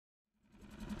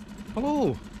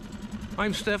Hello,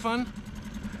 I'm Stefan.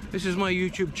 This is my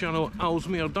YouTube channel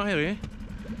Aalsmeer Diary,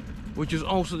 which is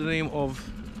also the name of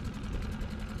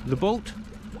the boat,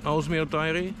 Aalsmeer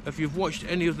Diary. If you've watched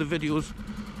any of the videos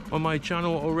on my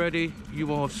channel already, you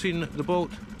will have seen the boat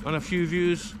and a few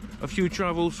views, a few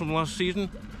travels from last season.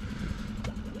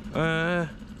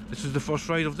 This is the first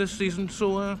ride of this season,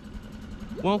 so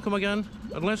welcome again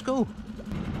and let's go.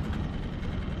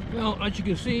 Well, as you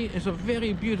can see, it's a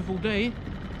very beautiful day.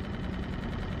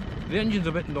 The engine's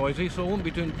a bit noisy, so I won't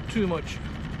be doing too much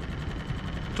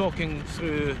talking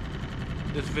through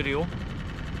this video.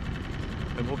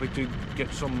 I'm hoping to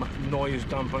get some noise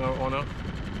dampener on it,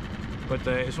 but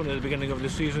it's only the beginning of the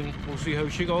season. We'll see how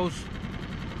she goes.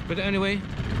 But anyway,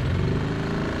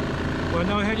 we're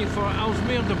now heading for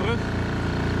Aalsmeer de Brug,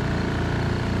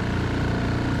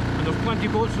 and there's plenty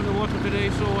of boats in the water today,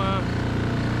 so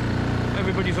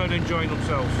everybody's out enjoying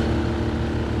themselves.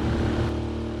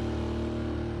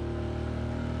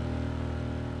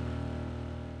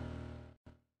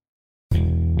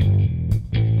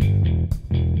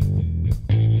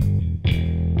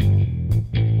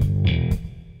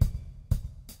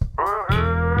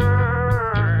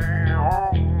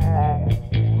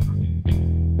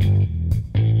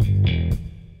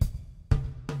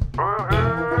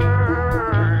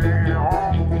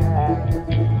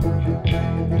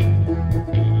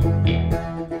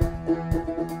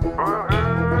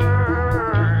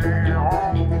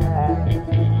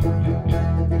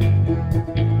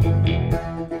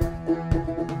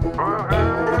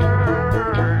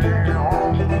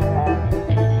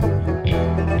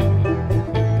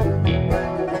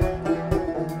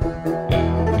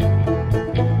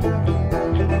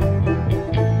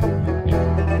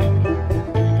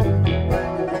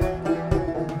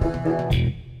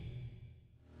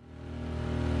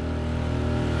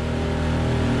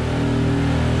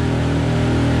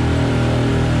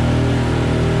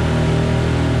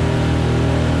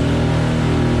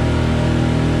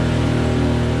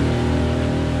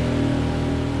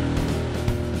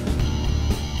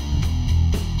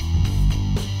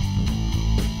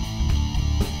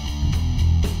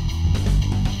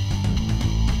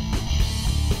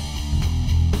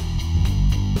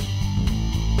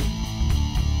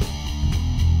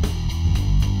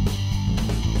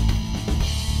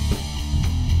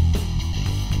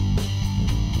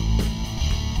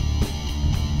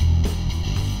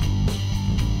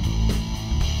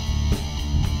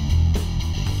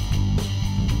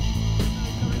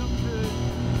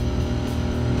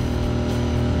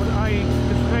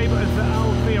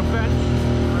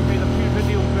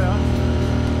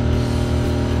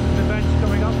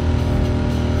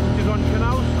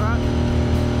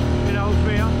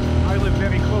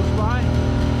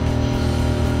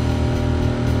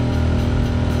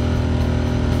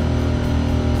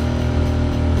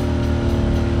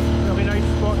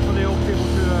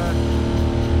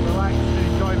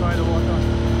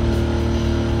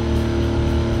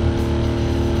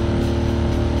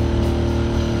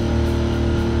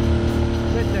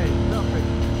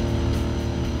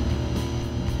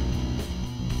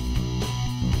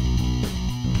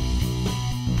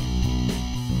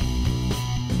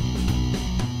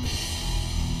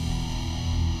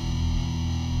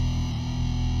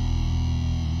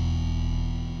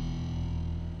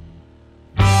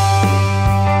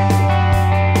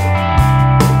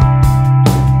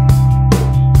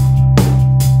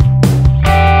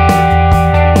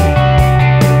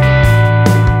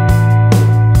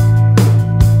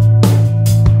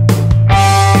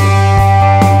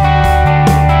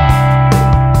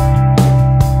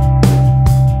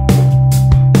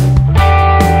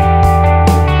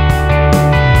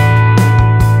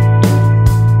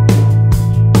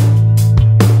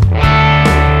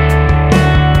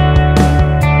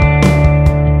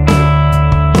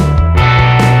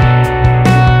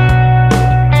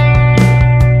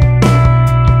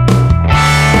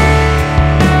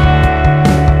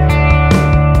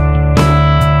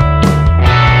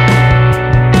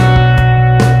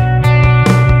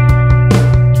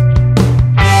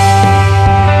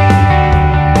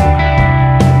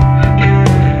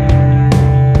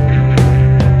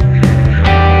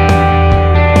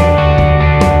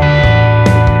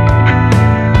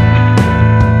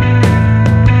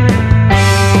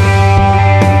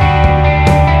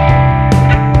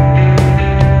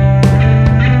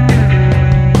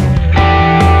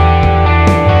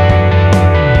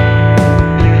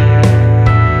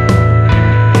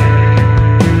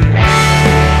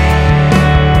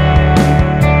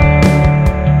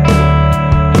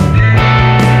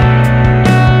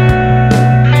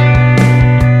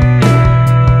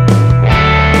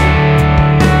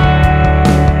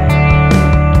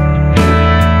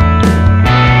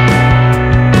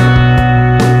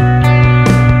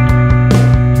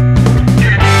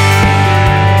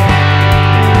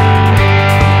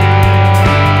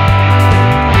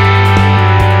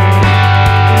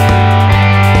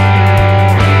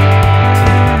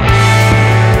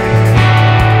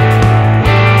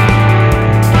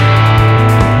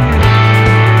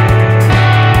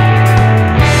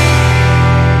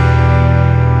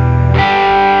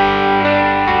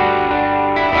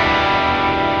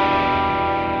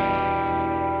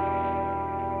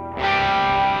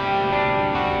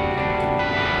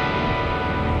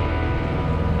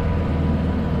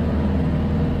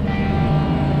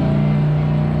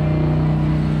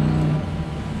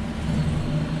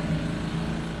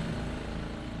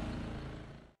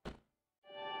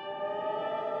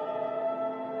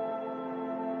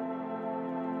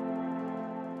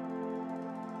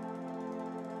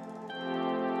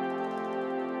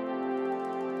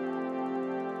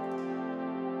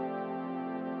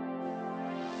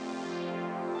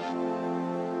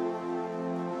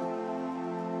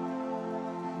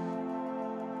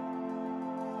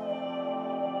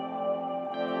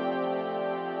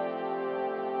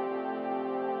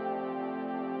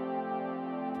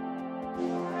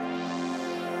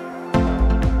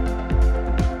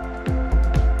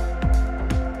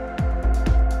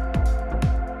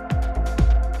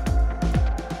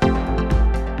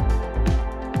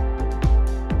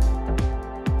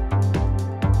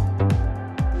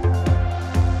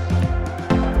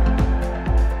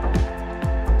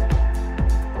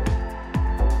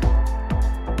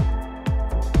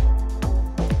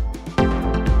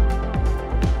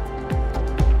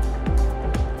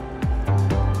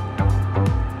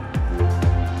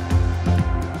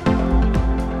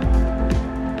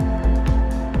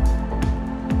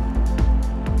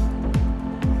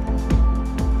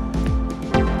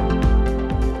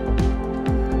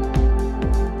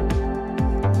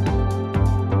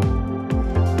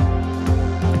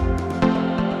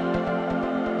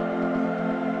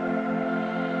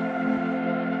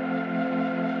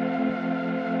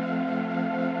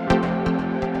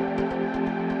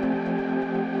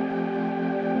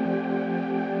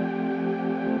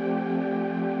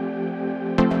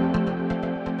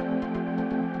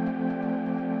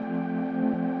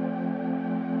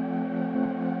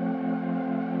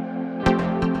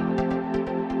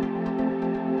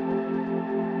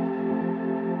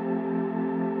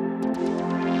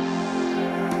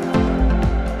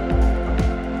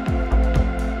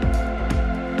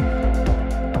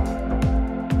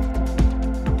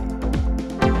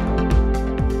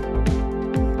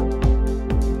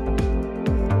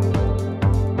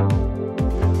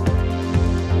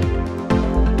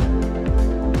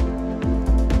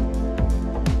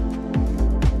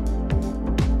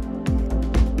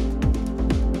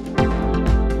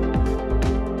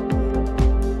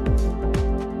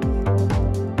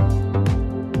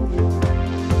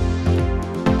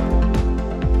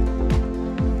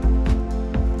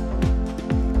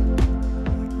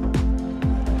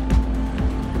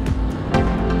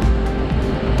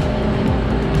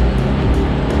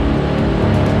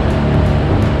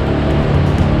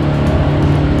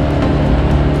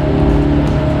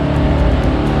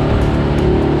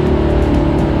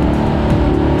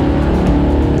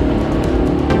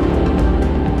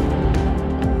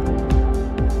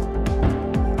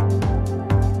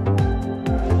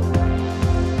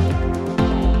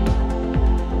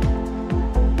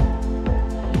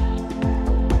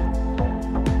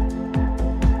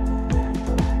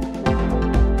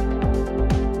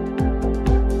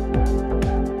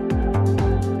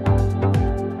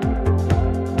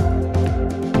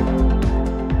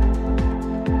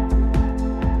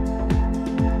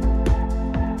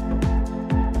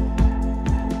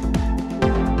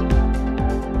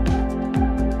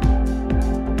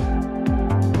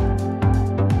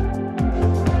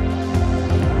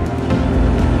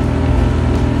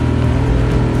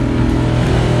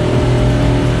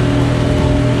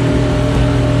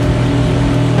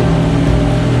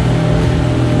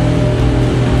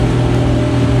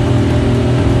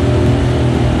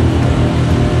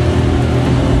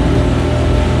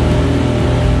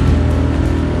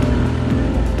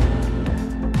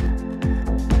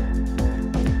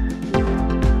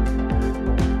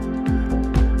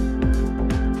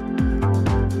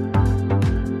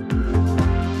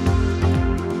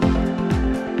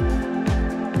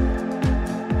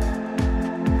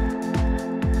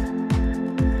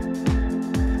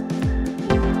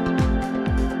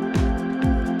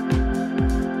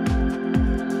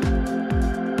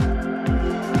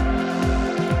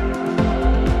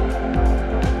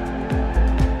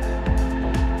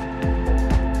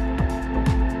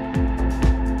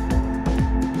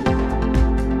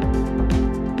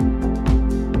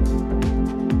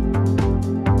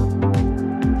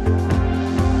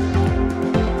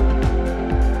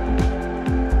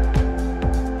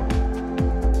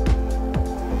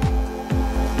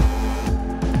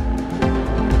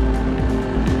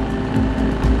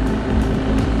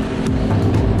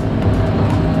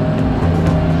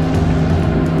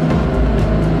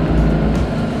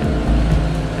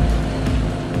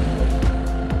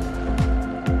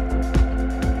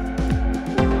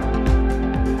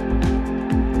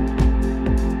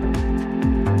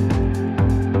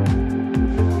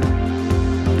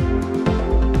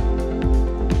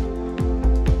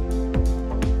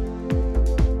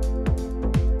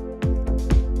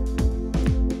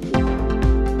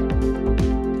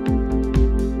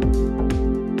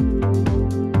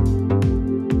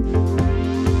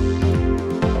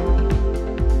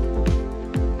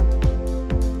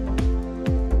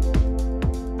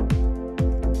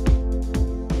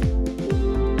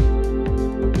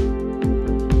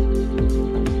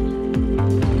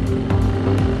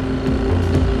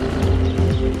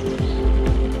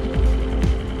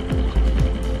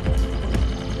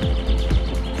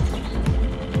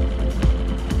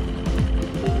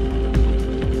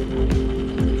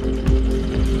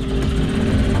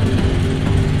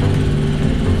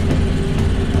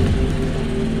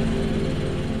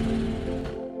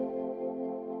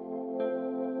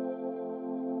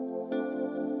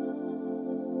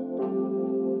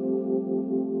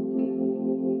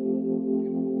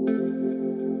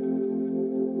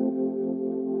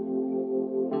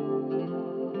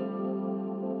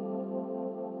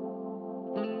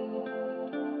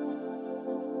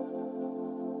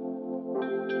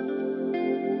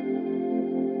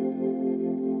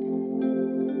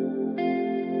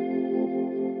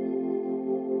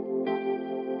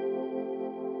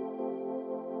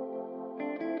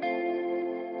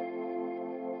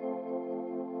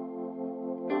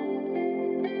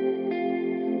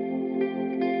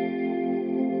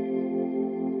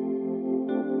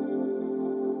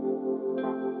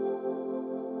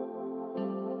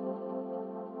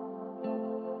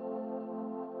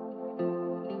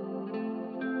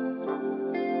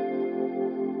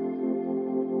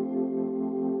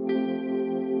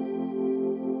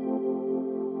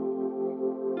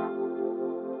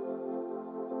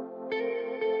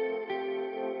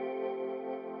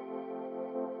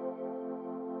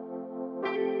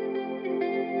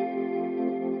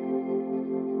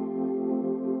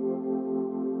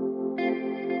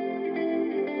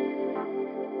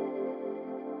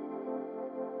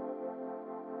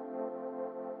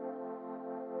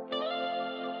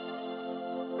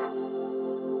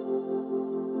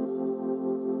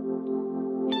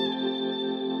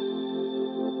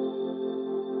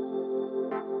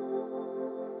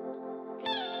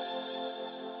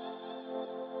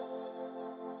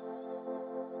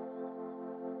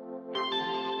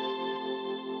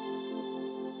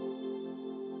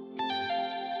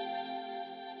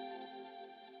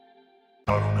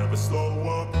 I don't ever slow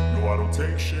up, no I don't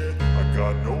take shit. I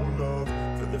got no love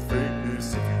for the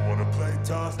fakeness. If you wanna play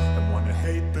tough and wanna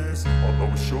hate this, I'll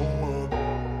always show up.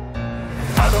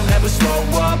 I don't ever slow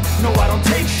up, no I don't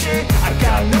take shit. I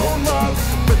got no love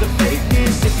for the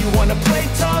fakeness. If you wanna play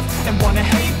tough and wanna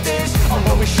hate this, I'll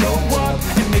always show up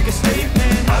and make a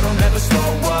statement. I don't ever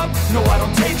slow up, no I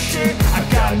don't take shit. I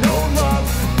got no love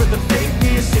for the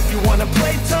fakeness. If you wanna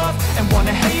play tough and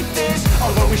wanna hate this,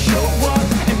 I'll always show up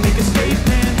and make a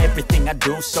statement. Everything I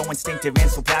do so instinctive and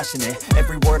so passionate.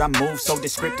 Every word I move so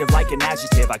descriptive like an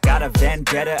adjective. I got a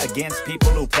vendetta against people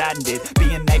who patented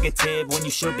being negative when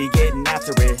you should be getting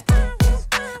after it.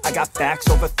 I got facts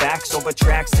over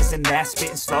tracks, this and that.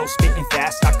 Spitting slow, spitting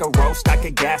fast, I could roast, I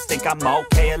could gas. Think I'm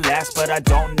okay at last, but I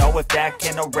don't know if that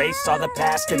can erase all the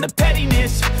past. And the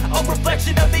pettiness, a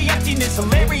reflection of the emptiness.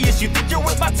 Hilarious, you think you're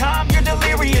worth my time, you're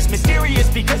delirious. Mysterious,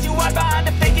 because you hide behind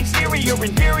a fake exterior.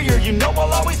 Inferior, you know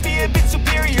I'll always be a bit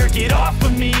superior. Get off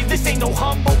of me, this ain't no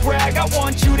humble brag. I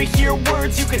want you to hear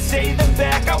words, you can say them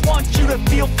back. I want you to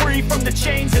feel free from the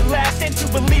chains at last, and to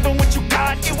believe in what you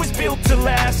got, it was built to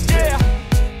last, yeah.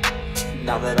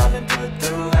 Now that I've been put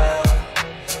through hell,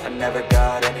 I never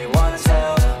got anyone's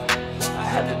help. I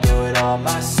had to do it all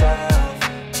myself.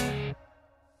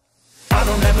 I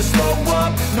don't ever slow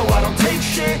up, no I don't take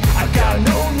shit. I got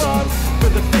no love for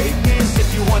the fakeness. If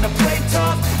you wanna play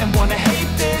tough and wanna hate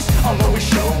this, I'll always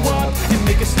show up and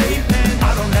make a statement.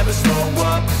 I don't ever slow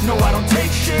up, no I don't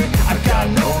take shit. I got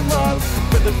no love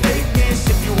for the fakeness.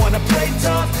 If you wanna play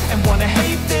tough and wanna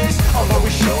hate this, I'll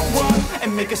always show up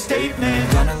and make a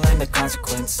statement. Gonna learn the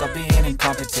consequence of being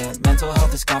incompetent. Mental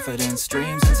health is confidence,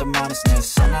 dreams and some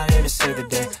honestness. I'm not here to save the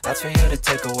day, that's for you to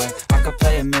take away. I could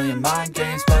play a million mind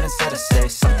games, but instead I say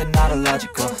something not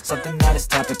illogical, something that is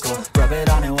topical. Rub it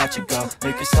on and watch it go,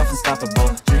 make yourself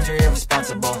unstoppable. Dreams are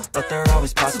irresponsible, but they're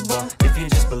always possible. If you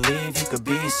just believe, you could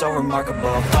be so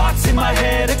remarkable. Thoughts in my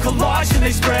head, a collage and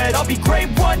they spread. I'll be great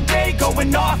one day,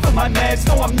 going off of my meds.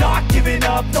 No, I'm not giving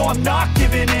up, no, I'm not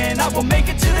giving in. I will make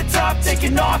it to the top,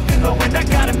 taking off in the wind. I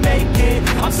gotta make it,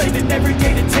 I'm saving every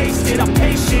day to taste it. I'm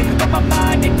patient, but my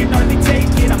mind, it can hardly take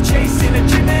it. I'm chasing a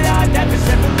dream that I've had for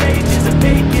several ages. A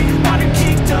vacant, modern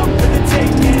kingdom for the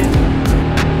taking.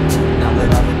 Now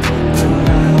that I've been put through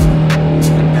hell,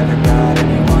 I never got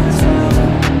anyone's help.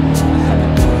 I had to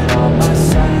do it all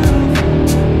myself.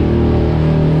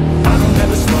 I don't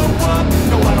ever slow up,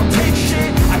 no I don't take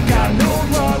shit. I got no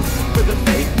love for the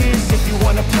fakeness. If you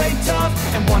wanna play tough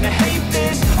and wanna hate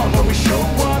this, I'll always show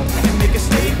up and make a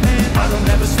statement. I don't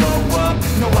ever slow up,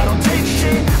 no I don't take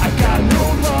shit. I got no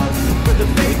love for the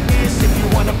fakeness. If you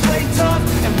wanna play tough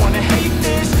and wanna hate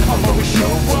this, I'll always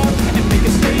show up and make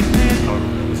a statement. I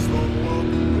don't ever slow up,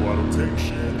 no I don't take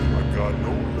shit. I got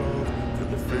no love for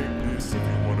the fakeness. If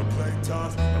you wanna play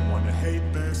tough and wanna hate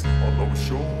this, I'll always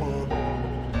show up.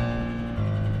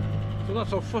 So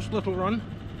that's our first little run.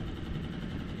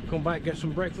 Come back, get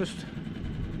some breakfast,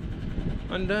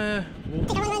 and we'll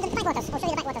Take a run around the backwaters. We'll show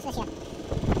you the backwaters this year.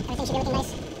 Everything should be looking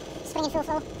nice. Spring in full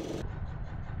flow.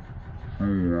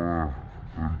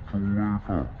 Until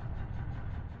later.